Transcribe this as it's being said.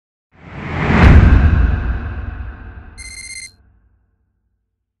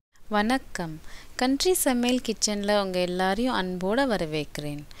வணக்கம். கண்ட்ரி சமையல் கிச்சனில் உங்கள் எல்லாரையும் அன்போடு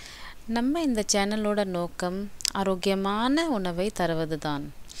வரவேற்கிறேன். நம்ம இந்த சேனலோட நோக்கம் ஆரோக்கியமான உணவை தருவது தான்.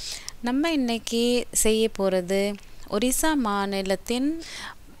 நம்ம இன்னைக்கு செய்ய போகிறது ஒரிசா மாநிலத்தின்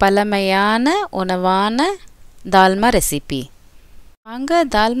பழமையான உணவான தால்மா ரெசிபி. வாங்க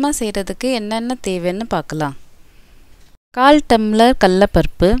தால்மா செய்கிறதுக்கு என்னென்ன தேவைன்னு பார்க்கலாம். 1/4 டம்ளர்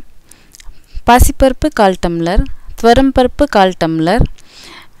கடலைப்பருப்பு, பாசிப்பருப்பு 1/4 டம்ளர், துவரம்பருப்பு 1/4 டம்ளர்,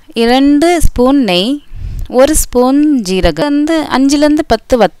 2 ஸ்பூன் நெய், 1 ஸ்பூன் ஜீரகம், 5லேருந்து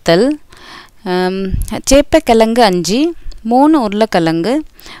 10 வத்தல், சேப்பக்கிழங்கு 5, 3 உருளைக்கிழங்கு,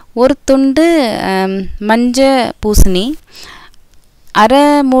 1 துண்டு மஞ்சள் பூசணி, அரை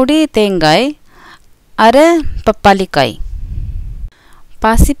மூடி தேங்காய், அரை பப்பாளிக்காய்.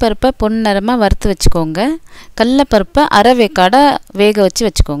 பாசிப்பருப்பை பொன்னிறமாக வறுத்து வச்சுக்கோங்க. கடலைப்பருப்பை அரை வேக்காடை வேக வச்சு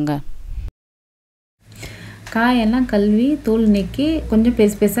வச்சுக்கோங்க. காயெல்லாம் கழுவி தோல் நீக்கி கொஞ்சம்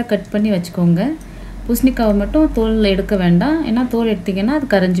பெருசாக கட் பண்ணி வச்சுக்கோங்க. பூசணிக்காவை மட்டும் தோல் எடுக்க வேண்டாம், ஏன்னா தோல் எடுத்திங்கன்னா அது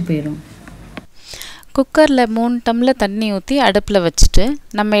கரைஞ்சி போயிடும். குக்கரில் 3 டம்ளர் தண்ணி ஊற்றி அடுப்பில் வச்சுட்டு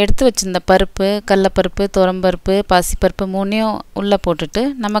நம்ம எடுத்து வச்சுருந்த பருப்பு, கடலைப்பருப்பு, துவரம்பருப்பு, பாசிப்பருப்பு 3ஐயும் உள்ளே போட்டுட்டு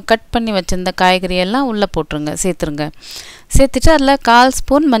நம்ம கட் பண்ணி வச்சுருந்த காய்கறியெல்லாம் உள்ளே போட்டுருங்க, சேர்த்துட்டு அதில் 1/4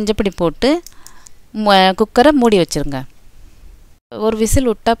 ஸ்பூன் மஞ்சப்பொடி போட்டு குக்கரை மூடி வச்சுருங்க. ஒரு விசில்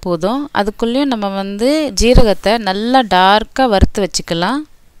விட்டால் போதும். அதுக்குள்ளேயும் நம்ம ஜீரகத்தை நல்லா டார்க்காக வறுத்து வச்சுக்கலாம்.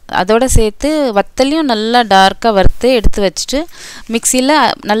 அதோடு சேர்த்து வத்தலையும் நல்லா டார்க்காக வறுத்து எடுத்து வச்சுட்டு மிக்சியில்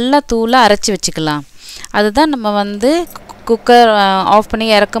நல்லா தூளாக அரைச்சி வச்சுக்கலாம். அதுதான் நம்ம குக்கர் ஆஃப் பண்ணி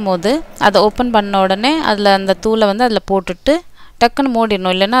இறக்கும் போது அதை ஓப்பன் பண்ண உடனே அதில் அந்த தூளை அதில் போட்டுட்டு டக்குன்னு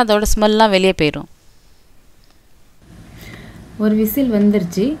மூடிடணும், இல்லைன்னா அதோட ஸ்மெல்லாம் வெளியே போயிடும். ஒரு விசில்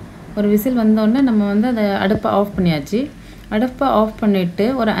வந்துருச்சு. ஒரு விசில் வந்தோடனே நம்ம அதை அடுப்பை ஆஃப் பண்ணியாச்சு. அடுப்பை ஆஃப் பண்ணிவிட்டு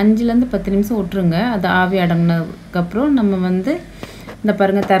ஒரு 5லேருந்து 10 நிமிஷம் விட்டுருங்க. அது ஆவி அடங்கினதுக்கப்புறம் நம்ம இந்த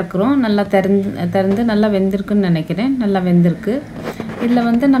பாருங்கள் திறக்கிறோம். நல்லா திறந்து நல்லா வெந்திருக்குன்னு நினைக்கிறேன். நல்லா வெந்திருக்கு.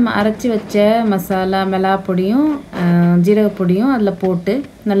 இதில் நம்ம அரைச்சி வச்ச மசாலா, மிளகா பொடியும் ஜீரகப்பொடியும் அதில் போட்டு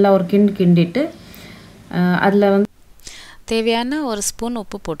நல்லா ஒரு கிண்டிட்டு அதில் தேவையான 1 ஸ்பூன்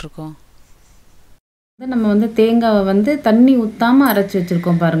உப்பு போட்டிருக்கோம். நம்ம தேங்காவை தண்ணி ஊற்றாமல் அரைச்சி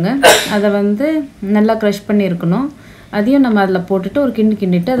வச்சுருக்கோம் பாருங்கள். அதை நல்லா க்ரஷ் பண்ணியிருக்கணும். அதையும் நம்ம அதில் போட்டுட்டு ஒரு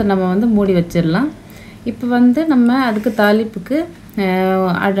கிண்டிட்டு அதை நம்ம மூடி வச்சிடலாம். இப்போ நம்ம அதுக்கு தாளிப்புக்கு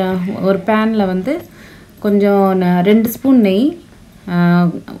ஒரு பேனில் கொஞ்சம் 2 ஸ்பூன் நெய்,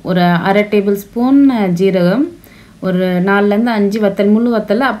 ஒரு அரை டேபிள் ஸ்பூன் ஜீரகம், ஒரு 4லேருந்து 5 வத்தல், முழு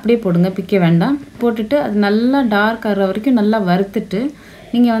வத்தலை அப்படியே போடுங்க, பிக்க வேண்டாம். போட்டுட்டு அது நல்லா டார்க் ஆகிற வரைக்கும் நல்லா வறுத்துட்டு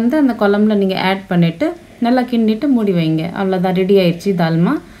நீங்கள் அந்த குழம்புல நீங்கள் ஆட் பண்ணிவிட்டு நல்லா கிண்டிட்டு மூடி வைங்க. அவ்வளோதான், ரெடி ஆயிடுச்சு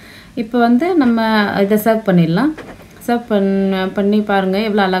தால்மா. இப்போ நம்ம இதை சர்வ் பண்ணிடலாம். சர்வ் பண்ணி பாருங்கள்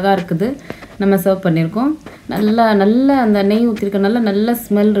எவ்வளோ அழகாக இருக்குது. நம்ம சர்வ் பண்ணியிருக்கோம். நல்லா அந்த நெய் ஊற்றிருக்கனால நல்ல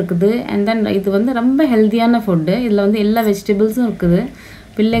ஸ்மெல் இருக்குது. அண்ட் தென் இது ரொம்ப ஹெல்த்தியான ஃபுட்டு. இதில் எல்லா வெஜிடபிள்ஸும் இருக்குது.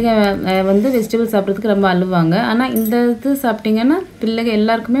 பிள்ளைங்க வெஜிடபிள்ஸ் சாப்பிட்றதுக்கு ரொம்ப அழுவாங்க. ஆனால் இந்த இது சாப்பிட்டிங்கன்னா பிள்ளைங்க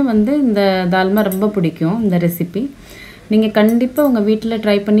எல்லாருக்குமே இந்த தால்மா ரொம்ப பிடிக்கும். இந்த ரெசிபி நீங்கள் கண்டிப்பாக உங்கள் வீட்டில்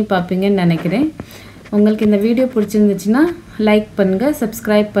ட்ரை பண்ணி பார்ப்பீங்கன்னு நினைக்கிறேன். உங்களுக்கு இந்த வீடியோ பிடிச்சிருந்துச்சுன்னா லைக் பண்ணுங்கள்,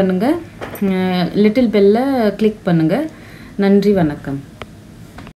 சப்ஸ்கிரைப் பண்ணுங்கள், லிட்டில் பெல்லை கிளிக் பண்ணுங்கள். நன்றி, வணக்கம்.